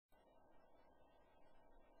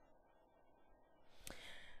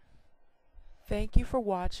Thank you for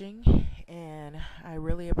watching, and I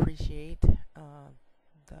really appreciate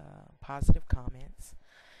the positive comments.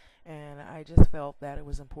 And I just felt that it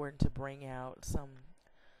was important to bring out some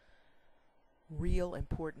real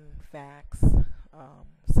important facts,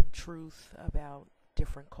 some truth about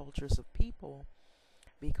different cultures of people,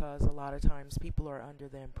 because a lot of times people are under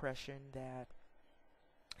the impression that,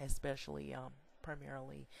 especially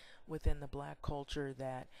primarily within the black culture,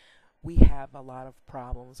 that we have a lot of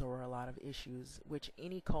problems or a lot of issues, which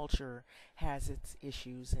any culture has its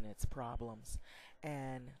issues and its problems.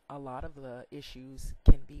 And a lot of the issues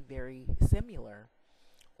can be very similar,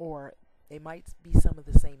 or they might be some of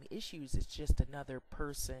the same issues. It's just another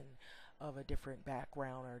person of a different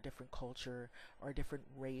background or a different culture or a different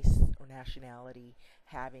race or nationality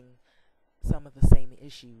having some of the same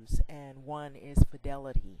issues. And one is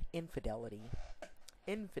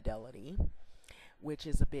infidelity, which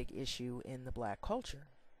is a big issue in the black culture.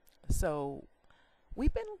 So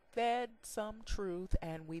we've been fed some truth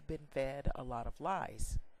and we've been fed a lot of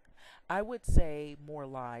lies. I would say more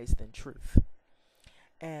lies than truth.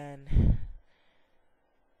 And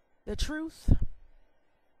the truth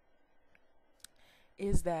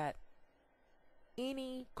is that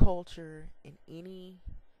any culture and any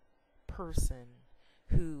person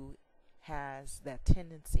who has that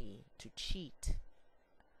tendency to cheat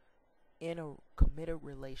in a committed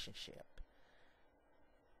relationship,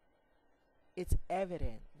 it's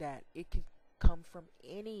evident that it could come from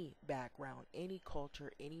any background, any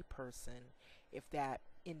culture, any person, if that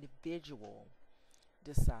individual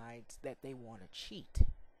decides that they want to cheat.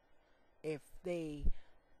 If they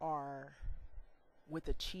are with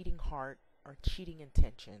a cheating heart or cheating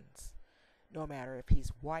intentions, no matter if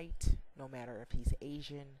he's white, no matter if he's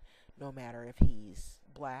Asian, no matter if he's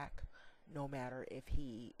black, no matter if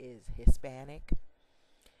he is Hispanic,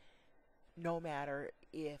 no matter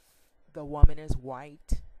if the woman is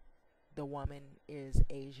white, the woman is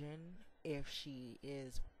Asian, if she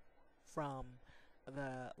is from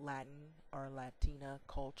the Latin or Latina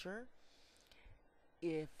culture,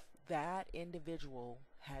 if that individual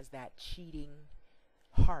has that cheating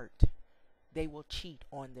heart, they will cheat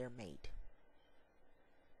on their mate.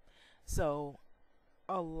 So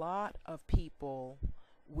a lot of people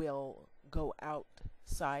will go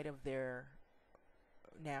outside of their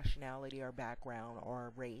nationality or background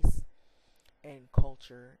or race and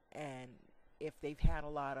culture, and if they've had a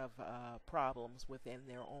lot of problems within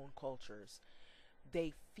their own cultures,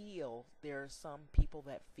 there are some people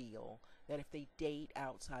that feel that if they date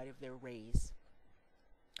outside of their race,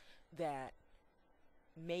 that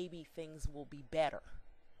maybe things will be better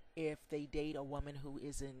if they date a woman who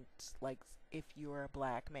isn't, like, if you're a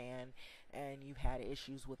black man and you've had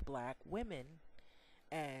issues with black women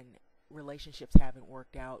and relationships haven't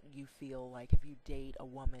worked out, you feel like if you date a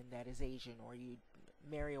woman that is Asian, or you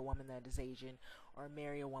marry a woman that is Asian, or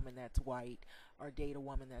marry a woman that's white, or date a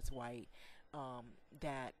woman that's white,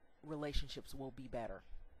 that relationships will be better.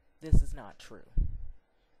 This is not true.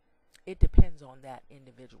 It depends on that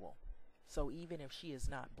individual. So even if she is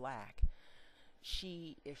not black,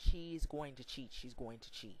 if she's going to cheat, she's going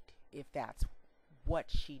to cheat. If that's what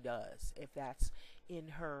she does, if that's in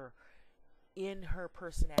her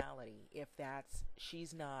personality, if that's,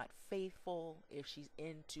 she's not faithful, if she's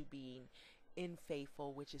into being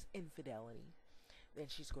unfaithful, which is infidelity, then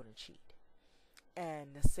she's going to cheat.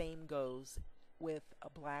 And the same goes with a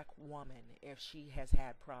black woman. If she has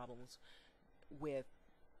had problems with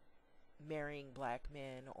marrying black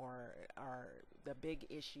men, or the big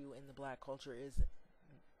issue in the black culture is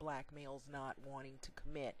black males not wanting to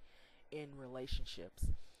commit in relationships.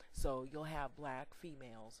 So you'll have black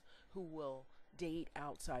females who will date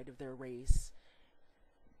outside of their race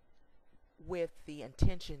with the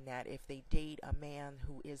intention that if they date a man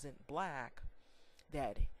who isn't black,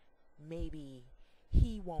 that maybe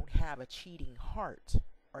he won't have a cheating heart,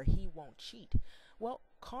 or he won't cheat. Well,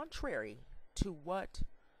 contrary to what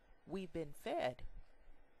we've been fed,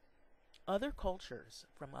 other cultures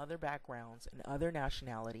from other backgrounds and other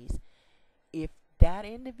nationalities, if that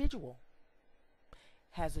individual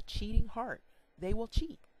has a cheating heart, they will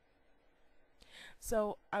cheat.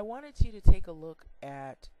 So I wanted you to take a look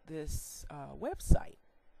at this website.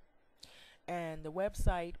 And the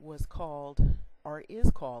website was called, or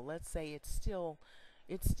is called, let's say it's still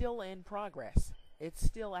in progress, it's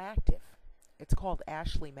still active. It's called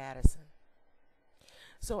Ashley Madison.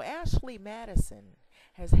 So Ashley Madison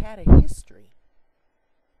has had a history.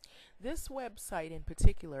 This website in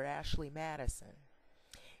particular, Ashley Madison,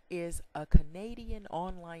 is a Canadian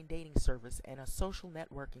online dating service and a social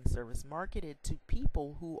networking service marketed to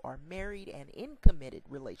people who are married and in committed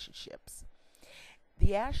relationships.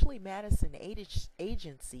 The Ashley Madison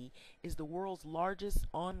Agency is the world's largest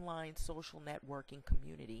online social networking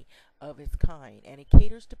community of its kind, and it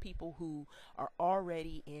caters to people who are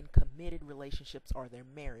already in committed relationships or they're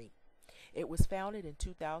married. It was founded in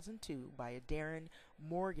 2002 by a Darren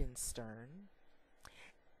Morgenstern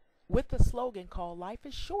with the slogan called "Life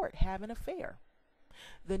is Short, Have an Affair."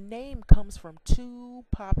 The name comes from two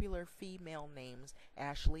popular female names,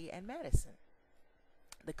 Ashley and Madison.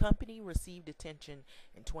 The company received attention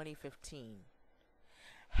in 2015.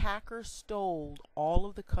 Hackers stole all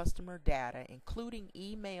of the customer data, including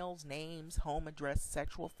emails, names, home address,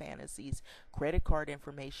 sexual fantasies, credit card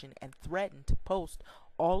information, and threatened to post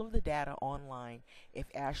all of the data online if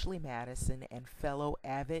Ashley Madison and fellow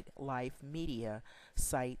Avid Life media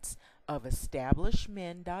sites of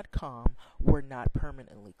establishment.com were not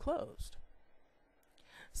permanently closed.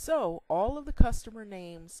 So, all of the customer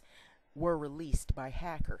names were released by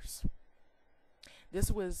hackers.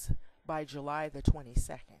 This was by July the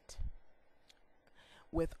 22nd.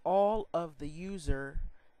 With all of the user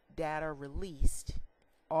data released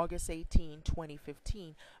August 18,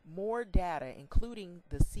 2015, more data, including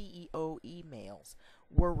the CEO emails,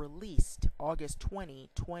 were released August 20,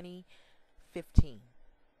 2015.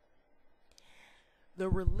 The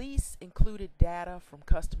release included data from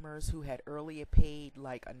customers who had earlier paid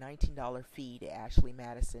like a $19 fee to Ashley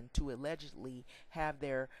Madison to allegedly have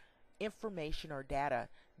their information or data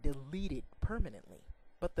deleted permanently.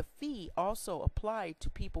 But the fee also applied to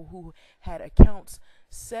people who had accounts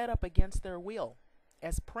set up against their will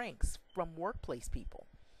as pranks from workplace people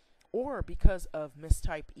or because of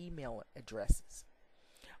mistyped email addresses.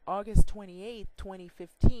 August 28,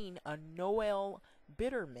 2015, a Noel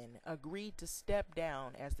Biderman agreed to step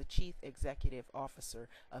down as the chief executive officer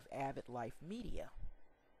of Avid Life Media.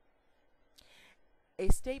 A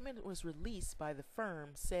statement was released by the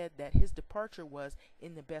firm said that his departure was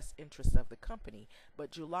in the best interest of the company,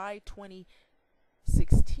 but July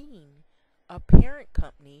 2016, a parent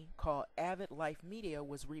company called Avid Life Media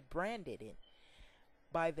was rebranded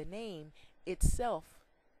by the name itself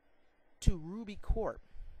to Ruby Corp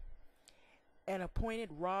and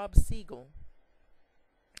appointed Rob Siegel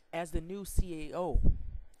as the new CEO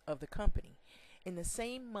of the company. In the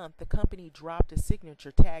same month, the company dropped a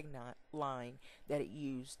signature tagline that it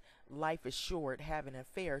used, "Life is short, have an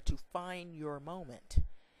affair," to find your moment.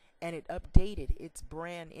 And it updated its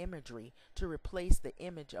brand imagery to replace the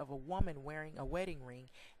image of a woman wearing a wedding ring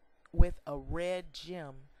with a red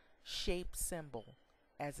gem-shaped symbol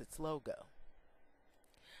as its logo.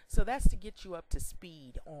 So that's to get you up to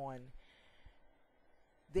speed on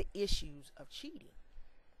the issues of cheating.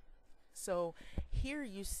 So here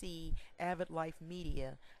you see Avid Life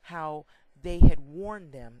Media, how they had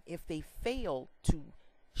warned them if they failed to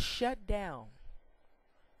shut down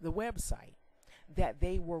the website, that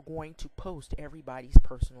they were going to post everybody's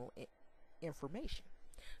personal information.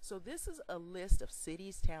 So this is a list of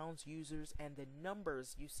cities, towns, users, and the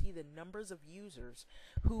numbers. You see the numbers of users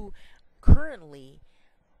who currently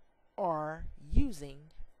are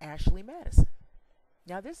using Ashley Madison.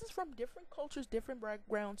 Now, this is from different cultures, different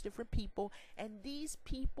backgrounds, different people, and these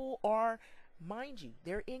people are, mind you,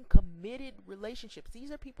 they're in committed relationships. These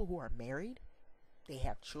are people who are married, they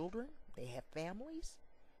have children, they have families.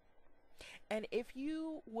 And if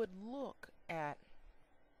you would look at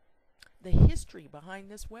the history behind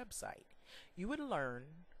this website, you would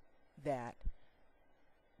learn that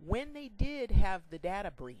when they did have the data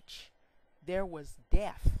breach, there was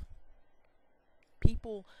death.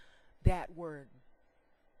 People that were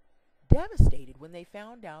devastated when they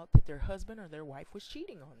found out that their husband or their wife was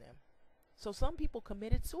cheating on them. So some people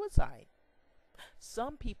committed suicide.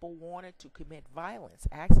 Some people wanted to commit violence,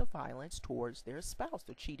 acts of violence towards their spouse,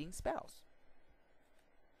 their cheating spouse.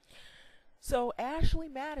 So Ashley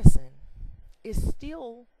Madison is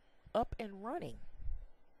still up and running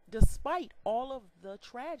despite all of the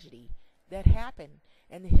tragedy that happened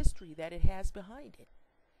and the history that it has behind it.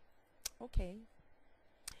 Okay.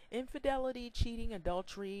 Infidelity, cheating,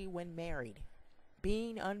 adultery when married,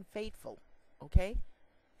 being unfaithful, okay?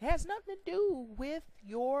 It has nothing to do with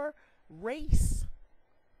your race.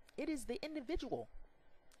 It is the individual.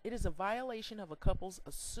 It is a violation of a couple's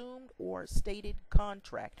assumed or stated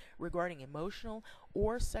contract regarding emotional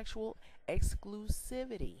or sexual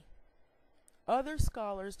exclusivity. Other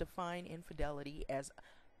scholars define infidelity as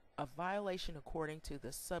a violation according to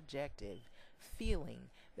the subjective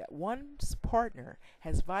feeling that one's partner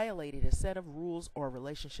has violated a set of rules or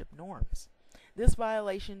relationship norms. This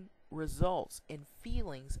violation results in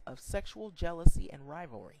feelings of sexual jealousy and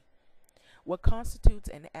rivalry. What constitutes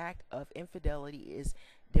an act of infidelity is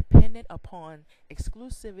dependent upon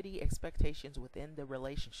exclusivity expectations within the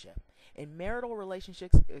relationship. In marital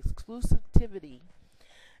relationships, exclusivity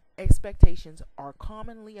expectations are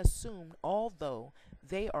commonly assumed, although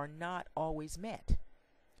they are not always met.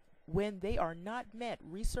 When they are not met,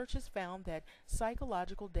 research has found that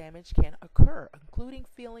psychological damage can occur, including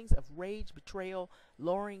feelings of rage, betrayal,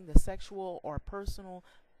 lowering the sexual or personal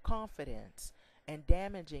confidence, and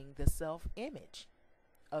damaging the self image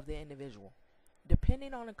of the individual.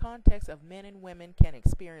 Depending on the context of men and women can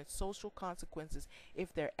experience social consequences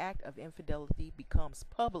if their act of infidelity becomes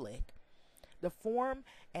public. The form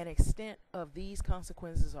and extent of these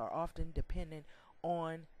consequences are often dependent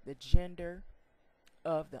on the gender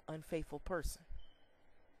of the unfaithful person.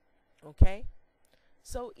 Okay?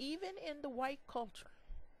 So even in the white culture,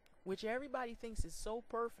 which everybody thinks is so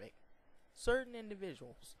perfect, certain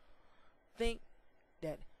individuals think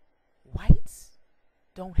that whites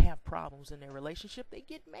don't have problems in their relationship. They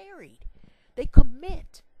get married. They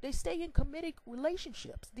commit. They stay in committed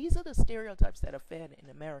relationships. These are the stereotypes that are fed in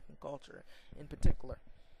American culture in particular,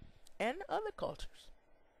 and other cultures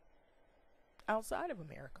outside of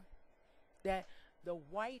America. That the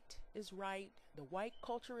white is right, the white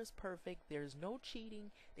culture is perfect, there's no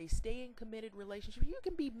cheating, they stay in committed relationships. You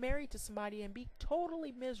can be married to somebody and be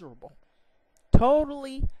totally miserable.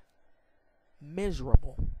 Totally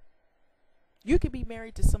miserable. You could be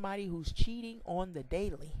married to somebody who's cheating on the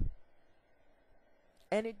daily.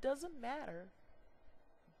 And it doesn't matter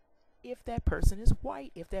if that person is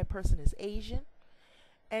white, if that person is Asian.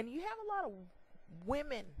 And you have a lot of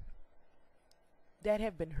women that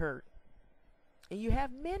have been hurt. And you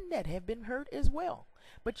have men that have been hurt as well.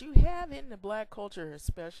 But you have, in the black culture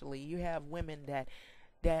especially, you have women that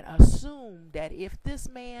assume that if this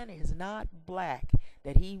man is not black,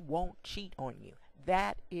 that he won't cheat on you.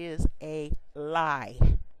 That is a lie.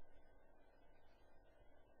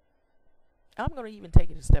 I'm going to even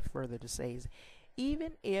take it a step further to say,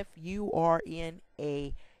 even if you are in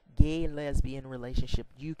a gay lesbian relationship,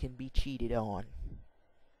 you can be cheated on.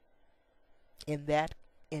 In that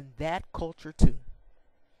culture too,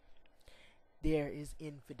 there is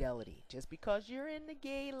infidelity. Just because you're in the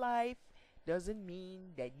gay life doesn't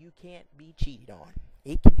mean that you can't be cheated on.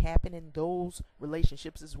 It can happen in those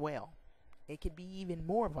relationships as well. It can be even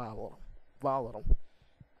more volatile.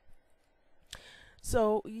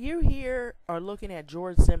 So you here are looking at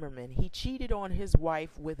George Zimmerman. He cheated on his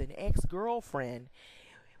wife with an ex-girlfriend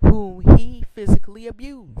whom he physically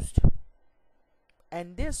abused.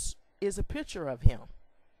 And this is a picture of him.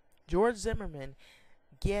 George Zimmerman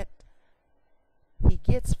gets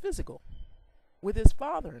physical with his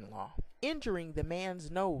father-in-law, injuring the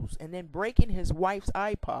man's nose and then breaking his wife's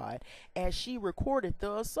iPod as she recorded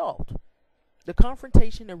the assault. The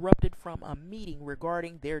confrontation erupted from a meeting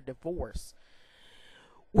regarding their divorce,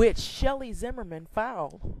 which Shelley Zimmerman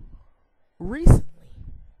filed recently.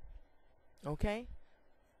 Okay?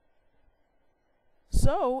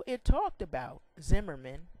 So it talked about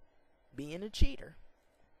Zimmerman being a cheater.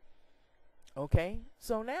 Okay?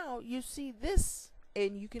 So now you see this,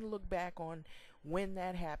 and you can look back on when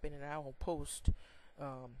that happened, and I will post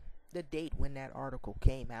the date when that article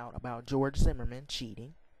came out about George Zimmerman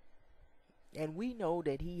cheating. And we know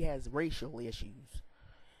that he has racial issues.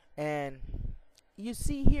 And you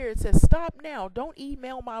see here it says, "Stop now, don't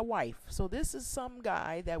email my wife." So this is some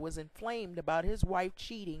guy that was inflamed about his wife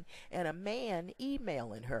cheating and a man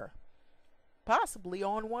emailing her, possibly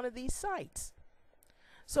on one of these sites.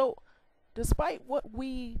 So despite what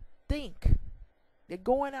we think, that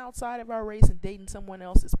going outside of our race and dating someone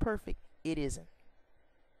else is perfect, it isn't.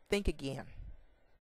 Think again.